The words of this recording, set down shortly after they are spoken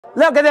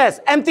Look at this.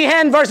 Empty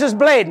hand versus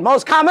blade.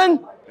 Most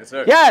common? Yes,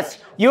 sir. Yes.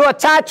 You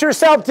attach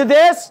yourself to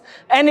this.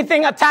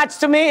 Anything attached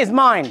to me is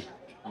mine.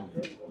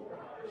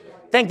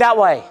 Think that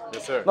way.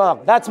 Yes, sir.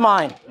 Look, that's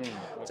mine. Okay.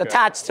 It's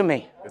attached to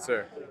me. Yes,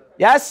 sir.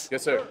 Yes?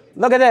 Yes, sir.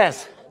 Look at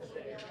this.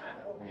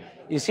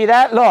 You see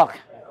that? Look.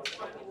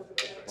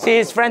 See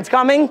his friends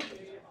coming?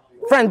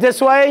 Friend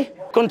this way.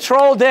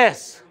 Control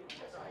this.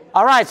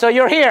 All right, so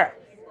you're here.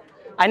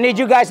 I need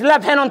you guys,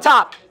 left hand on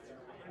top.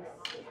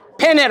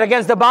 Pin it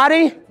against the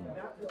body.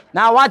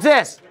 Now watch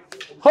this.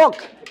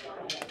 Hook.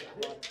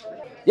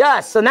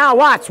 Yes, so now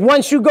watch.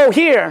 Once you go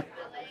here,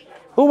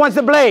 who wants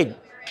the blade?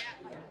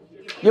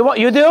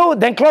 You do?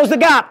 Then close the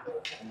gap.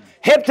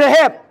 Hip to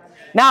hip.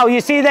 Now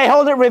you see they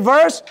hold it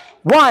reverse.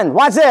 One,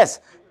 watch this.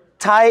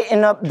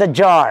 Tighten up the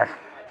jar.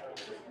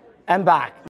 And back.